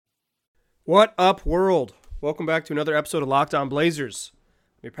What up, world? Welcome back to another episode of Locked On Blazers.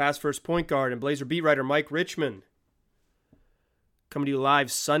 I'm your past first point guard and Blazer beat writer Mike Richman. Coming to you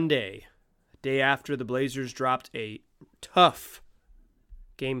live Sunday, the day after the Blazers dropped a tough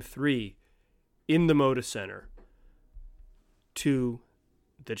Game 3 in the Moda Center to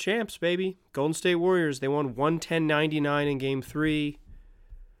the champs, baby. Golden State Warriors. They won 110-99 in Game 3.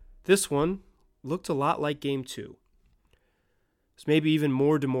 This one looked a lot like Game 2. It's maybe even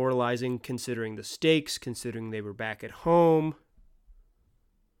more demoralizing considering the stakes, considering they were back at home,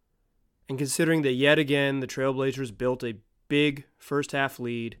 and considering that yet again the Trailblazers built a big first-half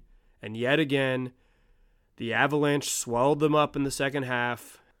lead, and yet again the Avalanche swallowed them up in the second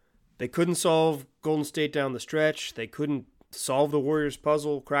half. They couldn't solve Golden State down the stretch. They couldn't solve the Warriors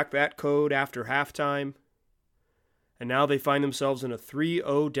puzzle, crack that code after halftime. And now they find themselves in a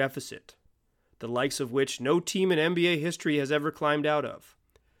 3-0 deficit, the likes of which no team in NBA history has ever climbed out of.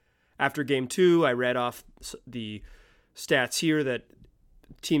 After Game 2, I read off the stats here that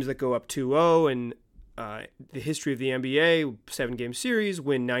teams that go up 2-0 in the history of the NBA, 7-game series,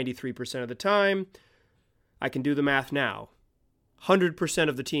 win 93% of the time. I can do the math now. 100%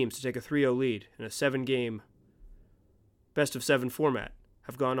 of the teams to take a 3-0 lead in a 7-game best-of-7 format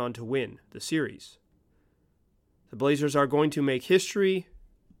have gone on to win the series. The Blazers are going to make history,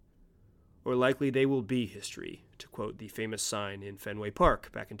 or likely they will be history, to quote the famous sign in Fenway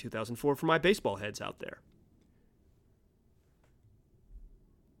Park back in 2004 for my baseball heads out there.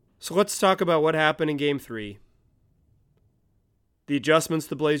 So let's talk about what happened in Game 3. The adjustments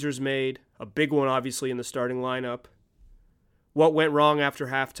the Blazers made, a big one obviously in the starting lineup. What went wrong after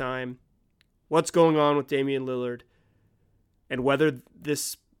halftime, what's going on with Damian Lillard, and whether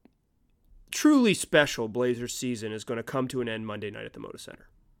this truly special Blazers season is going to come to an end Monday night at the Moda Center.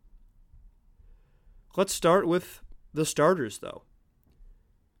 Let's start with the starters, though.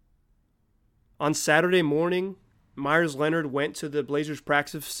 On Saturday morning, Meyers Leonard went to the Blazers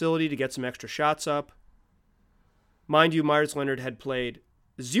practice facility to get some extra shots up. Mind you, Meyers Leonard had played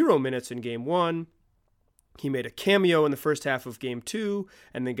 0 minutes in Game 1. He made a cameo in the first half of Game 2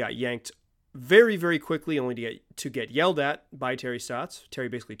 and then got yanked very, very quickly, only to get yelled at by Terry Stotts. Terry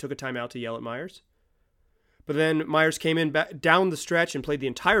basically took a timeout to yell at Meyers. But then Meyers came in down the stretch and played the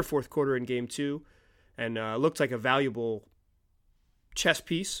entire fourth quarter in Game 2 and looked like a valuable chess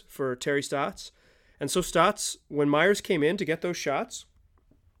piece for Terry Stotts. And so Stotts, when Meyers came in to get those shots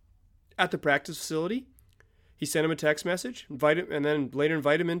at the practice facility, he sent him a text message, and then later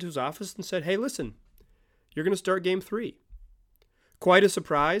invited him into his office and said, hey, listen, you're going to start Game 3. Quite a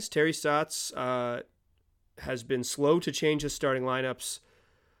surprise. Terry Stotts has been slow to change his starting lineups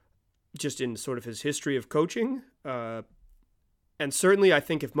just in sort of his history of coaching. And certainly I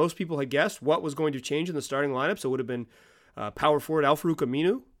think if most people had guessed what was going to change in the starting lineups, it would have been power forward Al-Farouq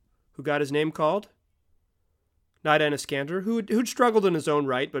Aminu, who got his name called. Not Enes Kanter, who'd struggled in his own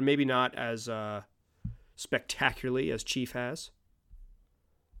right, but maybe not as spectacularly as Chief has.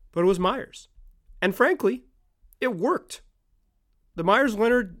 But it was Meyers. And frankly, it worked. The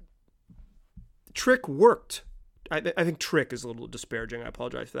Meyers-Leonard trick worked. I think trick is a little disparaging. I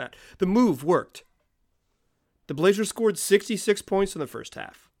apologize for that. The move worked. The Blazers scored 66 points in the first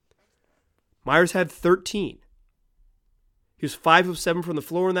half. Meyers had 13. He was 5 of 7 from the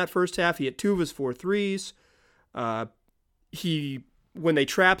floor in that first half. He hit 2 of his 4 threes. When they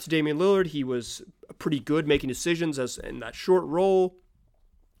trapped Damian Lillard, he was pretty good making decisions as in that short roll.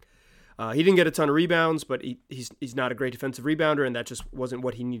 He didn't get a ton of rebounds, but he's not a great defensive rebounder, and that just wasn't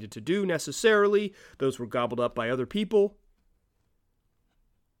what he needed to do necessarily. Those were gobbled up by other people.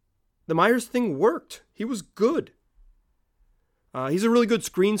 The Meyers thing worked. He was good. He's a really good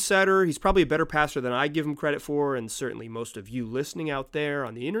screen setter. He's probably a better passer than I give him credit for, and certainly most of you listening out there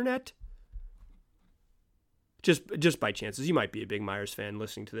on the internet. Just by chances. You might be a big Meyers fan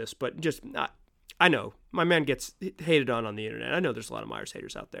listening to this, but I know. My man gets hated on the internet. I know there's a lot of Meyers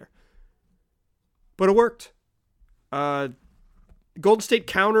haters out there. But it worked. Golden State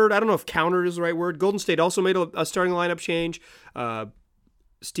countered. I don't know if countered is the right word. Golden State also made a starting lineup change.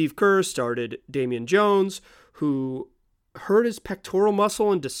 Steve Kerr started Damian Jones, who hurt his pectoral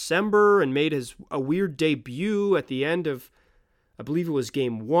muscle in December and made a weird debut at the end of, I believe it was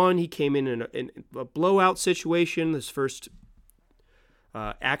Game 1. He came in a blowout situation, his first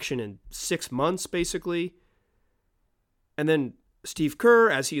action in 6 months, basically. And then Steve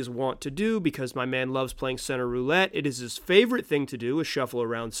Kerr, as he is wont to do, because my man loves playing center roulette, it is his favorite thing to do is shuffle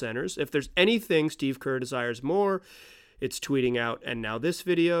around centers. If there's anything Steve Kerr desires more, it's tweeting out "and now this"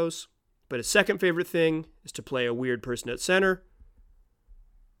 videos. But his second favorite thing is to play a weird person at center.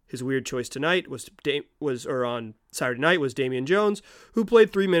 His weird choice tonight on Saturday night was Damian Jones, who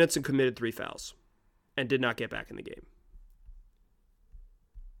played 3 minutes and committed 3 fouls and did not get back in the game.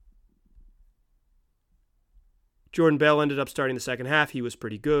 Jordan Bell ended up starting the second half. He was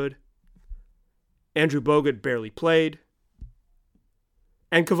pretty good. Andrew Bogut barely played.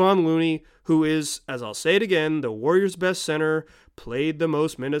 And Kevon Looney, who is, as I'll say it again, the Warriors' best center, played the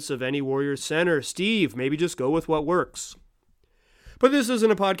most minutes of any Warriors center. Steve, maybe just go with what works. But this isn't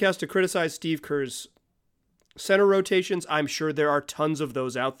a podcast to criticize Steve Kerr's center rotations. I'm sure there are tons of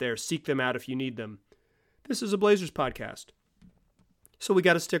those out there. Seek them out if you need them. This is a Blazers podcast. So we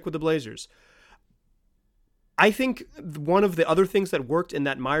got to stick with the Blazers. I think one of the other things that worked in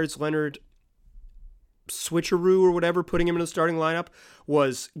that Myers-Leonard switcheroo or whatever, putting him in the starting lineup,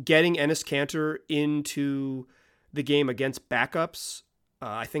 was getting Enes Kanter into the game against backups.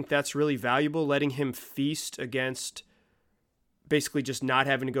 I think that's really valuable, letting him feast against basically just not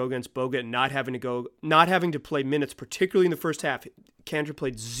having to go against Bogut, not having to play minutes, particularly in the first half. Kanter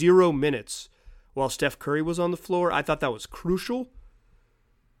played 0 minutes while Steph Curry was on the floor. I thought that was crucial.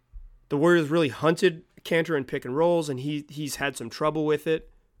 The Warriors really hunted Kanter in pick and rolls, and he's had some trouble with it.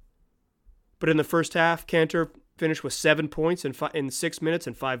 But in the first half, Kanter finished with 7 points in 6 minutes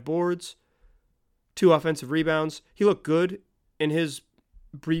and 5 boards, 2 offensive rebounds. He looked good in his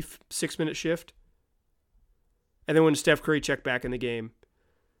brief 6-minute shift. And then when Steph Curry checked back in the game,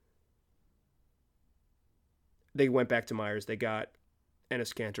 they went back to Myers. They got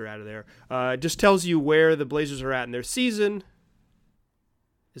Enes Kanter out of there. Just tells you where the Blazers are at in their season,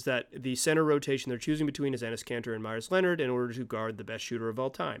 is that the center rotation they're choosing between is Enes Kanter and Myers-Leonard in order to guard the best shooter of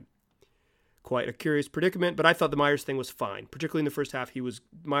all time. Quite a curious predicament, but I thought the Myers thing was fine. Particularly in the first half,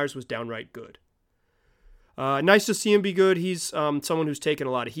 Myers was downright good. Nice to see him be good. He's someone who's taken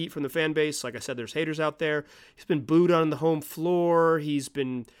a lot of heat from the fan base. Like I said, there's haters out there. He's been booed on the home floor.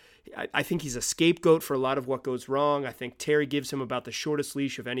 I think he's a scapegoat for a lot of what goes wrong. I think Terry gives him about the shortest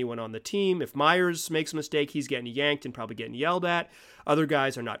leash of anyone on the team. If Myers makes a mistake, he's getting yanked and probably getting yelled at. Other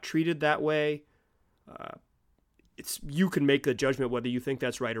guys are not treated that way. You can make the judgment whether you think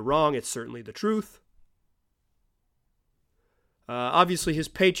that's right or wrong. It's certainly the truth. Obviously, his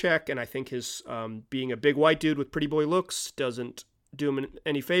paycheck and I think his being a big white dude with pretty boy looks doesn't do him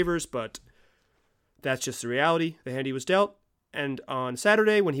any favors, but that's just the reality, the hand he was dealt. And on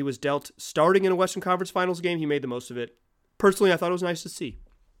Saturday, when he was dealt starting in a Western Conference Finals game, he made the most of it. Personally, I thought it was nice to see.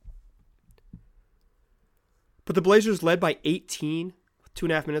 But the Blazers led by 18 with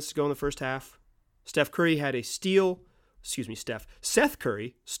 2.5 minutes to go in the first half. Seth Curry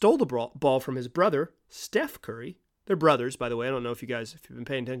stole the ball from his brother, Steph Curry. They're brothers, by the way. I don't know if you've been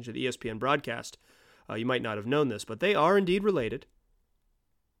paying attention to the ESPN broadcast. You might not have known this, but they are indeed related.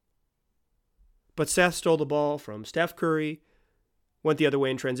 But Seth stole the ball from Steph Curry, went the other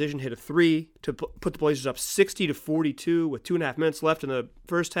way in transition, hit a 3 to put the Blazers up 60-42 with 2.5 minutes left in the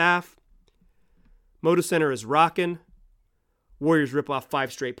first half. Moda Center is rocking. Warriors rip off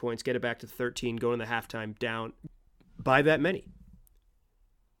 5 straight points, get it back to 13, go in the halftime down by that many.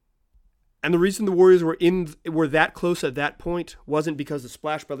 And the reason the Warriors were that close at that point wasn't because the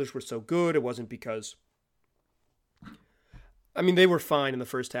Splash Brothers were so good. It wasn't because... they were fine in the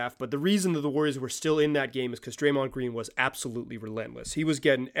first half, but the reason that the Warriors were still in that game is because Draymond Green was absolutely relentless. He was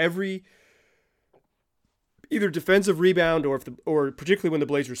getting every either defensive rebound or particularly when the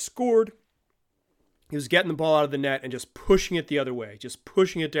Blazers scored, he was getting the ball out of the net and just pushing it the other way, just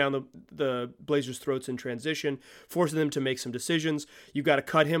pushing it down the Blazers' throats in transition, forcing them to make some decisions. You got to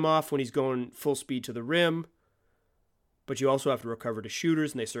cut him off when he's going full speed to the rim, but you also have to recover to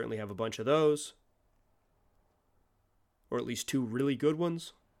shooters, and they certainly have a bunch of those. Or at least 2 really good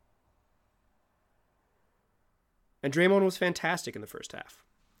ones. And Draymond was fantastic in the first half.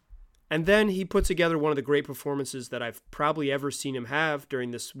 And then he put together one of the great performances that I've probably ever seen him have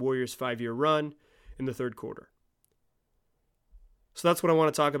during this Warriors 5-year run in the third quarter. So that's what I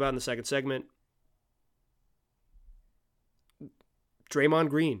want to talk about in the second segment. Draymond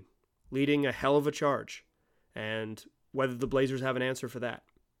Green leading a hell of a charge, and whether the Blazers have an answer for that.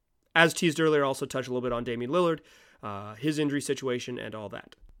 As teased earlier, I'll also touch a little bit on Damian Lillard, his injury situation, and all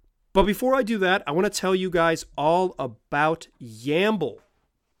that. But before I do that, I want to tell you guys all about Yamble.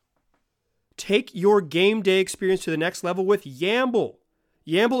 Take your game day experience to the next level with Yamble.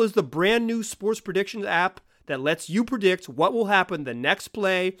 Yamble is the brand new sports predictions app that lets you predict what will happen the next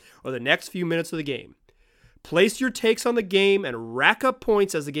play or the next few minutes of the game. Place your takes on the game and rack up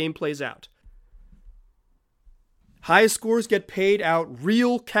points as the game plays out. Highest scores get paid out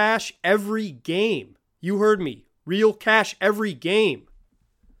real cash every game. You heard me. Real cash every game.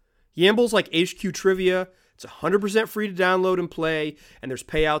 Yamble's like HQ Trivia. It's 100% free to download and play, and there's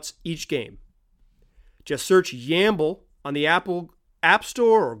payouts each game. Just search Yamble on the Apple App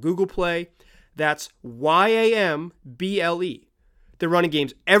Store or Google Play. That's YAMBLE. They're running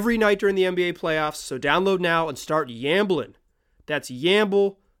games every night during the NBA playoffs, so download now and start yambling. That's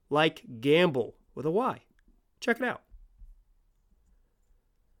Yamble like gamble with a Y. Check it out.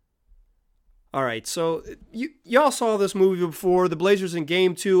 All right, so y'all saw this movie before. The Blazers in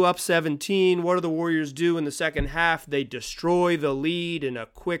Game 2 up 17. What do the Warriors do in the second half? They destroy the lead in a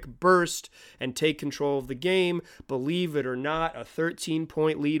quick burst and take control of the game. Believe it or not, a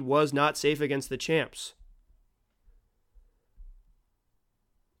 13-point lead was not safe against the champs.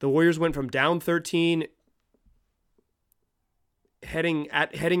 The Warriors went from down 13 heading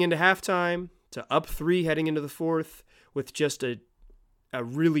into halftime to up 3 heading into the fourth with just a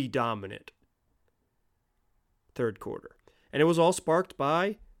really dominant third quarter. And it was all sparked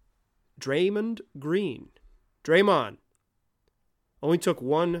by Draymond Green. Draymond only took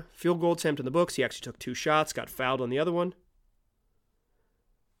 1 field goal attempt in the books. He actually took 2 shots, got fouled on the other one.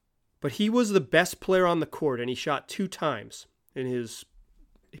 But he was the best player on the court, and he shot 2 times in his...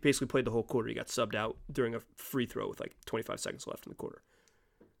 He basically played the whole quarter. He got subbed out during a free throw with like 25 seconds left in the quarter.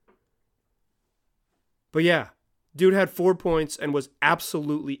 But yeah, dude had 4 points and was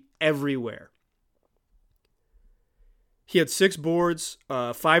absolutely everywhere. He had 6 boards,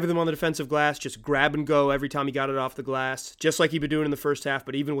 5 of them on the defensive glass, just grab and go every time he got it off the glass, just like he'd been doing in the first half,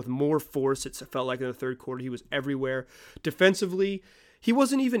 but even with more force, it felt like in the third quarter he was everywhere. Defensively, he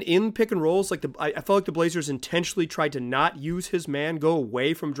wasn't even in pick and rolls. I felt like the Blazers intentionally tried to not use his man, go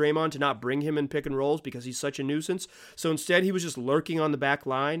away from Draymond to not bring him in pick and rolls because he's such a nuisance. So instead, he was just lurking on the back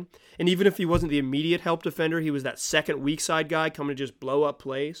line. And even if he wasn't the immediate help defender, he was that second weak side guy coming to just blow up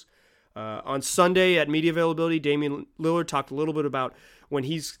plays. On Sunday at media availability, Damian Lillard talked a little bit about when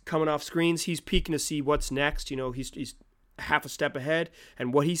he's coming off screens, he's peeking to see what's next. You know, he's half a step ahead,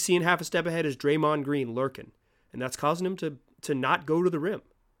 and what he's seeing half a step ahead is Draymond Green lurking, and that's causing him to not go to the rim.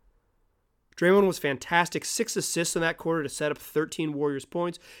 Draymond was fantastic. 6 assists in that quarter to set up 13 Warriors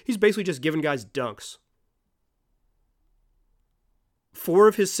points. He's basically just giving guys dunks. 4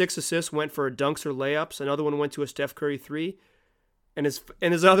 of his 6 assists went for dunks or layups. Another one went to a Steph Curry 3. And his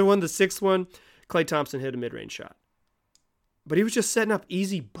other one, the 6th one, Klay Thompson hit a mid-range shot. But he was just setting up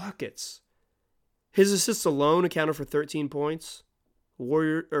easy buckets. His assists alone accounted for 13 points.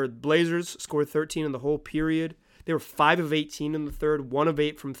 Blazers scored 13 in the whole period. They were 5 of 18 in the third, 1 of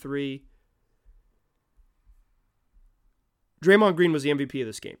 8 from 3. Draymond Green was the MVP of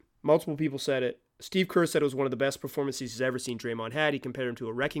this game. Multiple people said it. Steve Kerr said it was one of the best performances he's ever seen Draymond had. He compared him to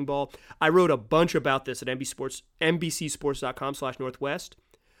a wrecking ball. I wrote a bunch about this at NBCSports.com/Northwest.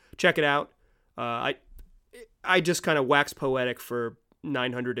 Check it out. I just kind of wax poetic for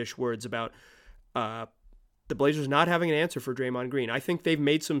 900-ish words about the Blazers not having an answer for Draymond Green. I think they've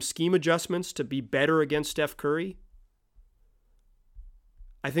made some scheme adjustments to be better against Steph Curry.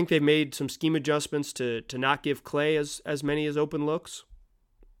 I think they've made some scheme adjustments to not give Klay as many as open looks.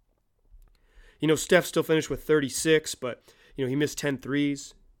 You know, Steph still finished with 36, but, you know, he missed 10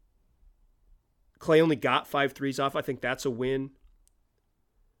 threes. Klay only got 5 threes off. I think that's a win.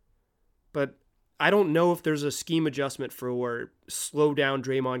 But I don't know if there's a scheme adjustment for slow down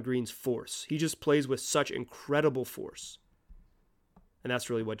Draymond Green's force. He just plays with such incredible force. And that's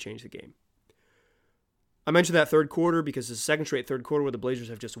really what changed the game. I mentioned that third quarter because it's the second straight third quarter where the Blazers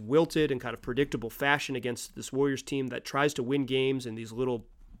have just wilted in kind of predictable fashion against this Warriors team that tries to win games in these little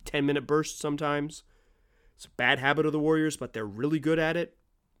 10-minute bursts sometimes. It's a bad habit of the Warriors, but they're really good at it.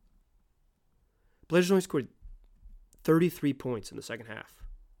 Blazers only scored 33 points in the second half.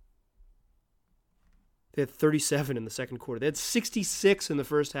 They had 37 in the second quarter. They had 66 in the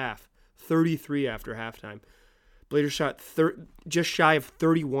first half, 33 after halftime. Blazers shot just shy of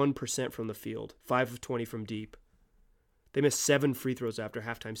 31% from the field, 5 of 20 from deep. They missed 7 free throws after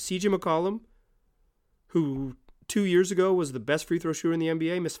halftime. CJ McCollum, who 2 years ago was the best free throw shooter in the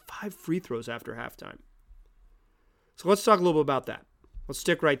NBA, missed 5 free throws after halftime. So let's talk a little bit about that. Let's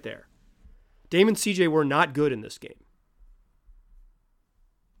stick right there. Dame and CJ were not good in this game.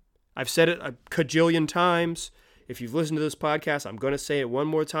 I've said it a cajillion times. If you've listened to this podcast, I'm going to say it one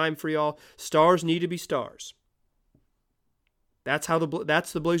more time for y'all. Stars need to be stars. That's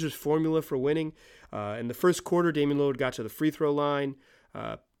the Blazers' formula for winning. In the first quarter, Damian Lillard got to the free throw line.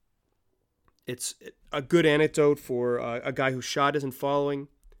 It's a good anecdote for a guy whose shot isn't falling.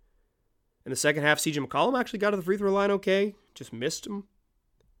 In the second half, CJ McCollum actually got to the free throw line okay. Just missed him.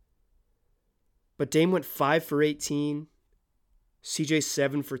 But Dame went 5 for 18. CJ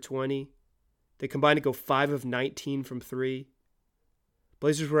 7 for 20. They combined to go 5 of 19 from 3.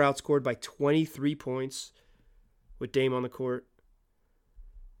 Blazers were outscored by 23 points. with Dame on the court.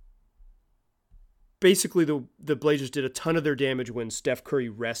 Basically, the Blazers did a ton of their damage when Steph Curry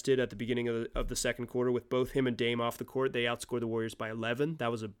rested at the beginning of the second quarter. With both him and Dame off the court, they outscored the Warriors by 11. That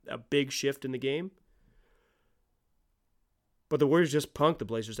was a big shift in the game. But the Warriors just punked the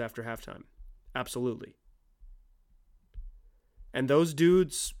Blazers after halftime. Absolutely. And those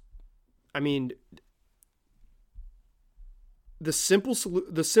dudes, I mean, the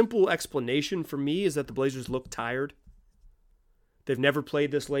simple explanation for me is that the Blazers look tired. They've never played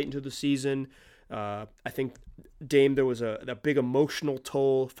this late into the season. I think Dame, there was a big emotional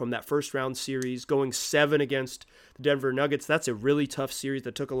toll from that first round series, going 7 against the Denver Nuggets. That's a really tough series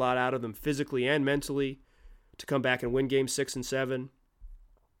that took a lot out of them physically and mentally to come back and win games 6 and 7.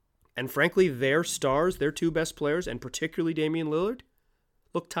 And frankly, their stars, their two best players, and particularly Damian Lillard,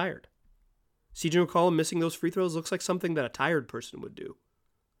 look tired. CJ McCollum missing those free throws looks like something that a tired person would do.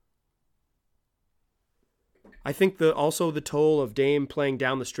 I think also the toll of Dame playing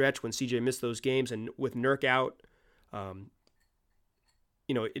down the stretch when CJ missed those games and with Nurk out,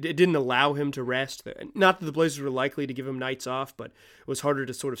 it didn't allow him to rest. Not that the Blazers were likely to give him nights off, but it was harder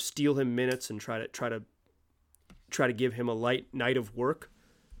to sort of steal him minutes and try to give him a light night of work,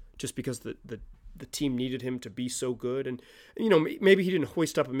 just because the team needed him to be so good. And maybe he didn't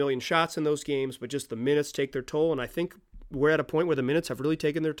hoist up a million shots in those games, but just the minutes take their toll. And I think we're at a point where the minutes have really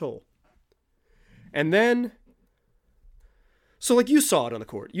taken their toll. And then. So, you saw it on the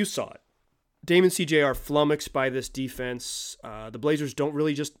court. You saw it. Dame and CJ are flummoxed by this defense. The Blazers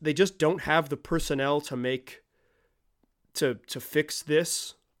just don't have the personnel to fix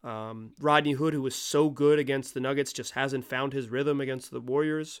this. Rodney Hood, who was so good against the Nuggets, just hasn't found his rhythm against the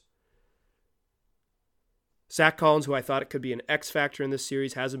Warriors. Zach Collins, who I thought could be an X factor in this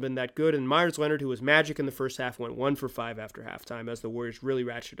series, hasn't been that good. And Myers Leonard, who was magic in the first half, went 1 for 5 after halftime as the Warriors really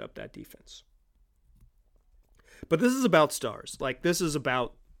ratcheted up that defense. But this is about stars. This is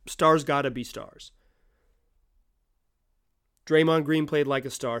about stars gotta be stars. Draymond Green played like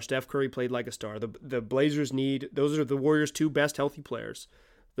a star. Steph Curry played like a star. The Blazers those are the Warriors' two best healthy players.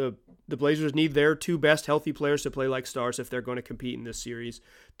 The Blazers need their two best healthy players to play like stars if they're going to compete in this series.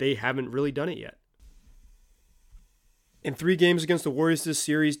 They haven't really done it yet. In 3 games against the Warriors this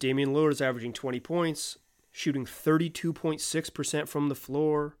series, Damian Lillard is averaging 20 points, shooting 32.6% from the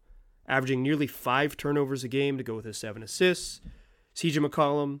floor, averaging nearly 5 turnovers a game to go with his 7 assists. CJ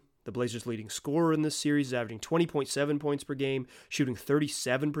McCollum, the Blazers' leading scorer in this series, is averaging 20.7 points per game, shooting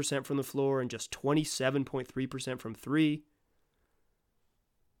 37% from the floor and just 27.3% from 3.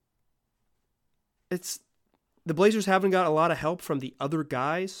 The Blazers haven't got a lot of help from the other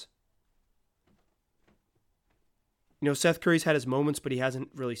guys. Seth Curry's had his moments, but he hasn't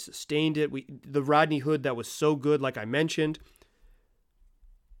really sustained it. The Rodney Hood that was so good, like I mentioned,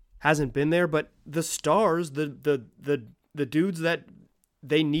 hasn't been there, but the stars, the dudes that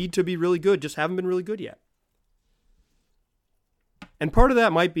they need to be really good just haven't been really good yet. And part of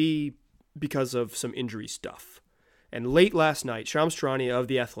that might be because of some injury stuff. And late last night, Shams Charania of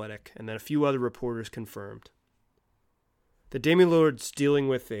The Athletic and then a few other reporters confirmed that Damian Lillard's dealing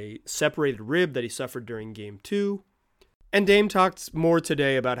with a separated rib that he suffered during Game 2. And Dame talked more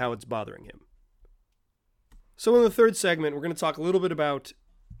today about how it's bothering him. So in the third segment, we're going to talk a little bit about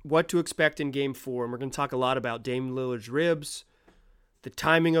what to expect in Game 4, and we're going to talk a lot about Dame Lillard's ribs, the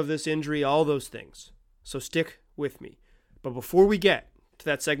timing of this injury, all those things. So stick with me. But before we get to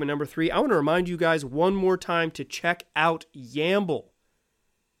that segment number 3, I want to remind you guys one more time to check out Yamble.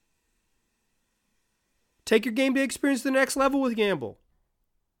 Take your game day experience to the next level with Yamble.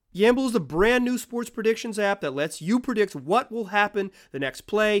 Yamble is a brand new sports predictions app that lets you predict what will happen the next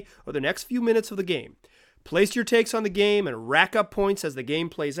play or the next few minutes of the game. Place your takes on the game and rack up points as the game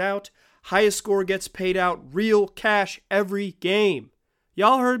plays out. Highest score gets paid out. Real cash every game.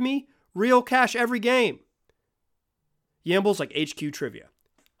 Y'all heard me? Real cash every game. Yamble's like HQ Trivia.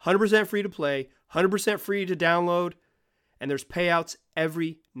 100% free to play, 100% free to download, and there's payouts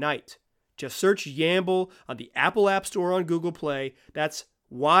every night. Just search Yamble on the Apple App Store on Google Play. That's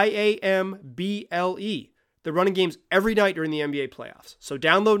YAMBLE. They're running games every night during the NBA playoffs. So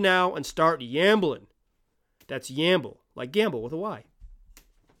download now and start yambling. That's Yamble, like gamble with a Y.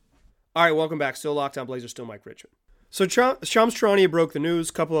 All right, welcome back. Still Locked On Blazers, still Mike Richmond. So Shams Charania broke the news.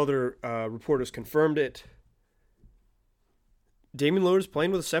 A couple other reporters confirmed it. Damian Lillard is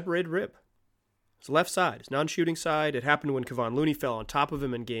playing with a separated rib. His left side, his non-shooting side. It happened when Kevon Looney fell on top of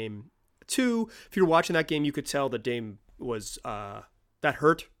him in Game 2. If you were watching that game, you could tell that Dame was, that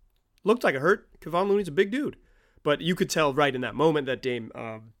hurt. Looked like it hurt. Kevon Looney's a big dude. But you could tell right in that moment that Dame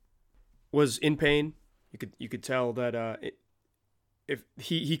was in pain. You could tell that if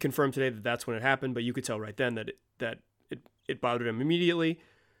he confirmed today that that's when it happened, but you could tell right then that it bothered him immediately.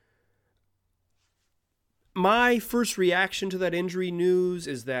 My first reaction to that injury news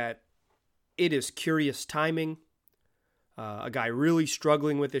is that it is curious timing. A guy really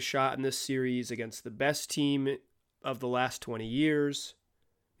struggling with his shot in this series against the best team of the last 20 years,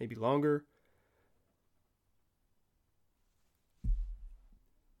 maybe longer.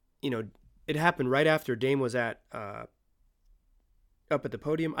 It happened right after Dame was up at the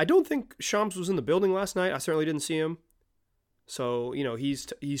podium. I don't think Shams was in the building last night. I certainly didn't see him. So,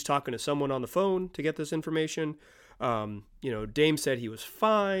 he's talking to someone on the phone to get this information. Dame said he was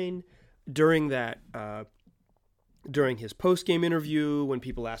fine during his post-game interview. When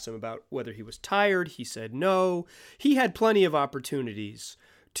people asked him about whether he was tired, he said no. He had plenty of opportunities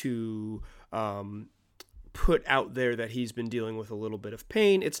to put out there that he's been dealing with a little bit of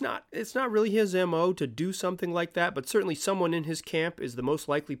pain. It's not really his MO to do something like that, but certainly someone in his camp is the most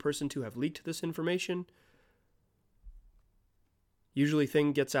likely person to have leaked this information. Usually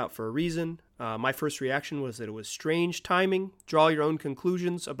thing gets out for a reason. My first reaction was that it was strange timing. Draw your own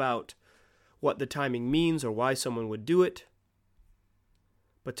conclusions about what the timing means or why someone would do it.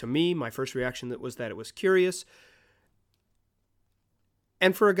 But to me, my first reaction was that it was curious.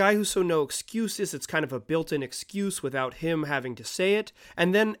 And for a guy who's so no excuses, it's kind of a built-in excuse without him having to say it.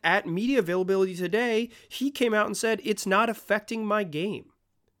 And then at media availability today, he came out and said, it's not affecting my game.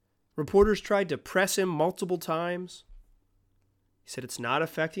 Reporters tried to press him multiple times. He said, it's not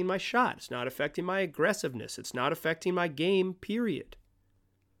affecting my shot. It's not affecting my aggressiveness. It's not affecting my game, period.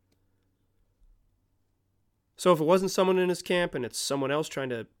 So if it wasn't someone in his camp and it's someone else trying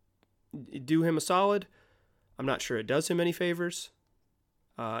to do him a solid, I'm not sure it does him any favors.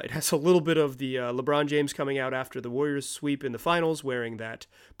 It has a little bit of the LeBron James coming out after the Warriors sweep in the finals, wearing that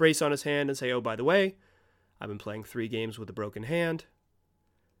brace on his hand and say, oh, by the way, I've been playing 3 games with a broken hand.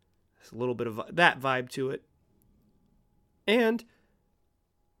 There's a little bit of that vibe to it. And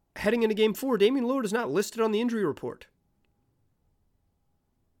heading into Game 4, Damian Lillard is not listed on the injury report.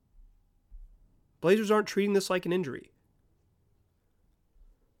 Blazers aren't treating this like an injury.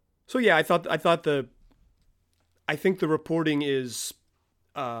 So yeah, I think the reporting is,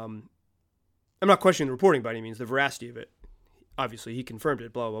 I'm not questioning the reporting by any means, the veracity of it. Obviously, he confirmed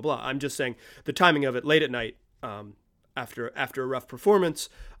it, blah, blah, blah. I'm just saying the timing of it late at night, after a rough performance,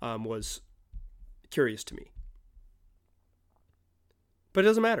 was curious to me. But it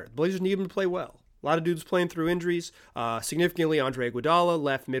doesn't matter. The Blazers need him to play well. A lot of dudes playing through injuries. Significantly, Andre Iguodala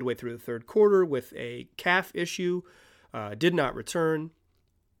left midway through the third quarter with a calf issue, did not return.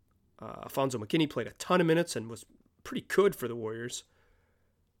 Alfonso McKinney played a ton of minutes and was pretty good for the Warriors.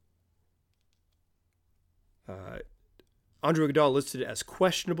 Andre Iguodala listed as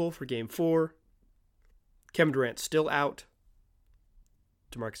questionable for Game 4. Kevin Durant still out.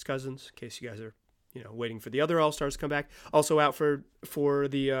 DeMarcus Cousins, in case you guys are waiting for the other All-Stars to come back, also out for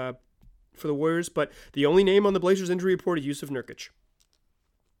the Warriors. But the only name on the Blazers injury report is Jusuf Nurkic.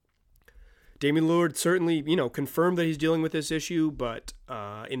 Damian Lillard certainly, confirmed that he's dealing with this issue, but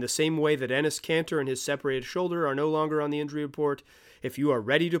in the same way that Enes Kanter and his separated shoulder are no longer on the injury report, if you are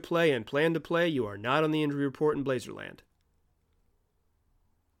ready to play and plan to play, you are not on the injury report in Blazerland.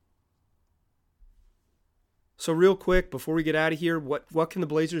 So real quick, before we get out of here, what can the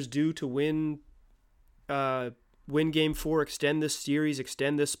Blazers do to win Game 4, extend this series,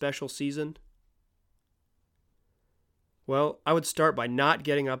 extend this special season? Well, I would start by not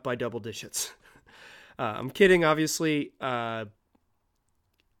getting up by double digits. I'm kidding, obviously. I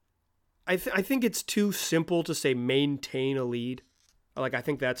think it's too simple to say maintain a lead. I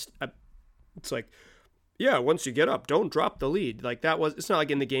think it's like, yeah, once you get up, don't drop the lead. It's not like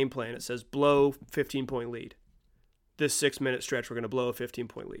in the game plan it says blow 15-point lead. This 6-minute stretch, we're going to blow a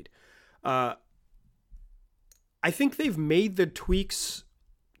 15-point lead. I think they've made the tweaks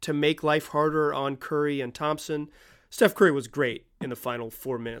to make life harder on Curry and Thompson. Steph Curry was great in the final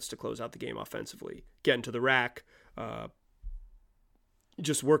 4 minutes to close out the game offensively, getting to the rack,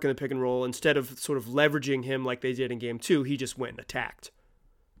 just working the pick and roll. Instead of sort of leveraging him like they did in Game 2, he just went and attacked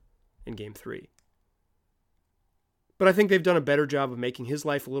in Game 3. But I think they've done a better job of making his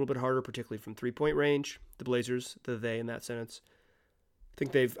life a little bit harder, particularly from three-point range. The Blazers, they in that sentence. I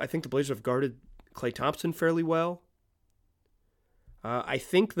think the Blazers have guarded Klay Thompson fairly well. I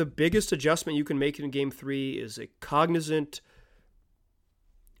think the biggest adjustment you can make in Game 3 is a cognizant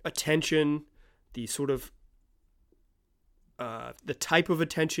attention, the sort of the type of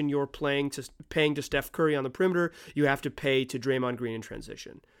attention you're paying to Steph Curry on the perimeter, you have to pay to Draymond Green in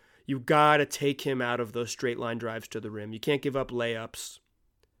transition. You got to take him out of those straight line drives to the rim. You can't give up layups.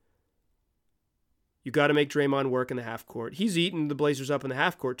 You got to make Draymond work in the half court. He's eaten the Blazers up in the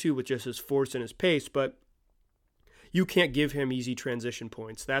half court too with just his force and his pace, but you can't give him easy transition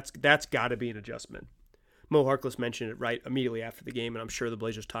points. That's got to be an adjustment. Mo Harkless mentioned it right immediately after the game, and I'm sure the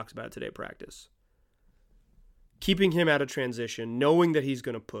Blazers talked about it today at practice. Keeping him out of transition, knowing that he's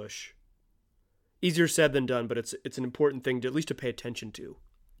going to push. Easier said than done, but it's an important thing to at least to pay attention to.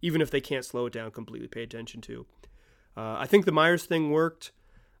 Even if they can't slow it down completely, pay attention to. I think the Myers thing worked.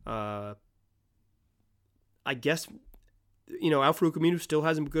 I guess, Al-Farouq Aminu still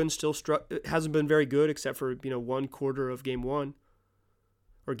hasn't been good, hasn't been very good except for, one quarter of game one,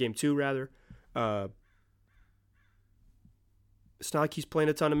 or game two rather. It's not like he's playing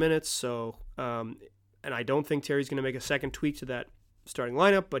a ton of minutes, so, and I don't think Terry's going to make a second tweak to that starting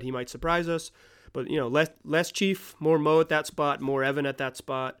lineup, but he might surprise us. But, less Chief, more Mo at that spot, more Evan at that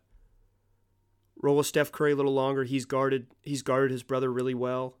spot. Roll with Steph Curry a little longer. He's guarded his brother really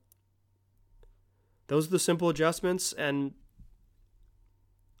well. Those are the simple adjustments, and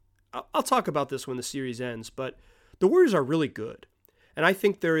I'll talk about this when the series ends, but the Warriors are really good. And I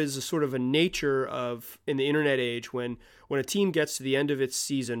think there is a sort of a nature of, in the internet age, when a team gets to the end of its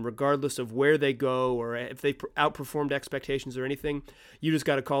season, regardless of where they go or if they outperformed expectations or anything, you just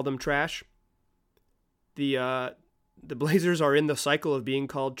got to call them trash. The Blazers are in the cycle of being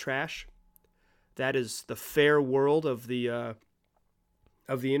called trash. That is the fair world of the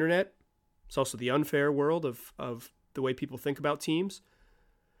internet. It's also the unfair world of the way people think about teams.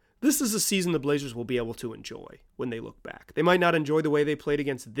 This is a season the Blazers will be able to enjoy when they look back. They might not enjoy the way they played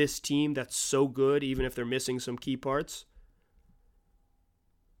against this team that's so good, even if they're missing some key parts.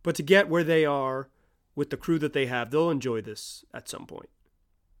 But to get where they are with the crew that they have, they'll enjoy this at some point.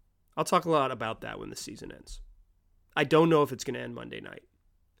 I'll talk a lot about that when the season ends. I don't know if it's going to end Monday night.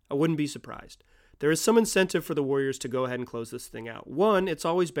 I wouldn't be surprised. There is some incentive for the Warriors to go ahead and close this thing out. One, it's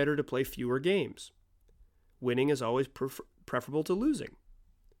always better to play fewer games. Winning is always preferable to losing.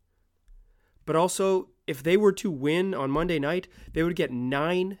 But also, if they were to win on Monday night, they would get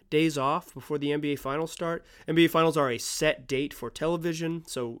 9 days off before the NBA Finals start. NBA Finals are a set date for television,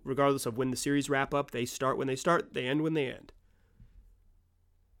 so regardless of when the series wrap up, they start when they start, they end when they end.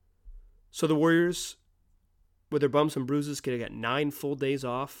 So the Warriors, with their bumps and bruises, could get 9 full days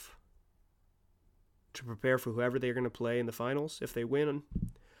off to prepare for whoever they're going to play in the finals if they win.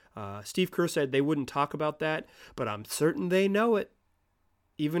 Steve Kerr said they wouldn't talk about that, but I'm certain they know it.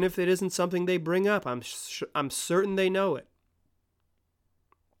 Even if it isn't something they bring up, I'm certain they know it.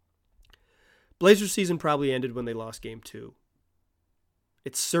 Blazers season probably ended when they lost Game 2.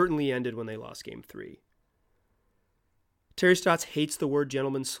 It certainly ended when they lost Game 3. Terry Stotts hates the word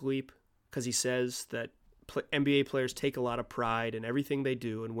gentleman's sweep because he says that NBA players take a lot of pride in everything they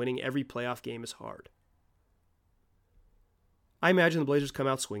do, and winning every playoff game is hard. I imagine the Blazers come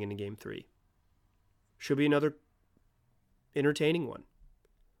out swinging in Game 3. Should be another entertaining one.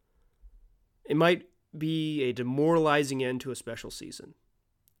 It might be a demoralizing end to a special season.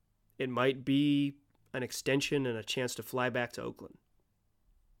 It might be an extension and a chance to fly back to Oakland.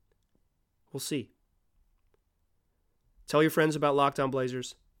 We'll see. Tell your friends about Locked On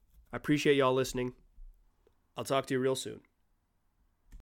Blazers. I appreciate y'all listening. I'll talk to you real soon.